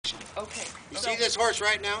Okay. You see this horse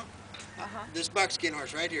right now? Uh-huh. This buckskin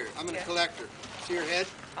horse right here. I'm going to Yeah. collect her. See her head?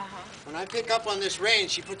 Uh-huh. When I pick up on this rein,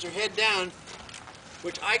 she puts her head down,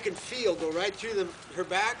 which I can feel go right through her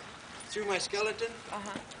back, through my skeleton.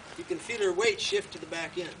 Uh-huh. You can feel her weight shift to the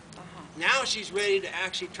back end. Uh-huh. Now she's ready to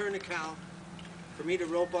actually turn the cow for me to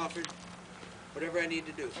rope off her, whatever I need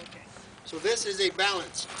to do. Okay. So this is a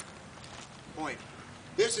balance point.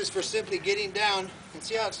 This is for simply getting down, and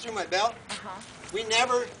see how it's through my belt? Uh-huh. We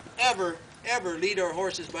never, ever, ever lead our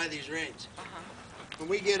horses by these reins. Uh-huh. When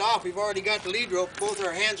we get off, we've already got the lead rope. Both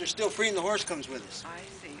our hands are still free and the horse comes with us. I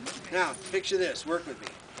see. Okay. Now, picture this. Work with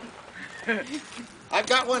me. I've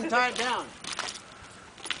got one tied down.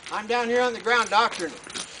 I'm down here on the ground doctoring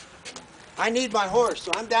it. I need my horse,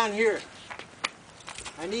 so I'm down here.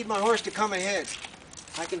 I need my horse to come ahead.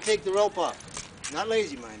 I can take the rope off. Not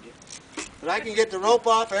lazy, mind you. But I can get the rope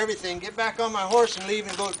off, everything, get back on my horse and leave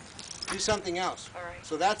and go do something else. All right.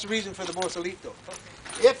 So that's the reason for the bosalito.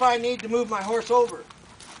 Okay. If I need to move my horse over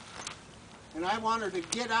and I want her to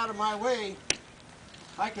get out of my way,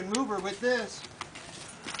 I can move her with this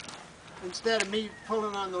instead of me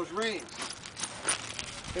pulling on those reins.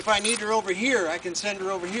 If I need her over here, I can send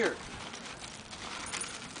her over here.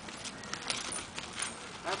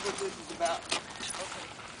 That's what this is about. Okay.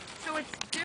 So it's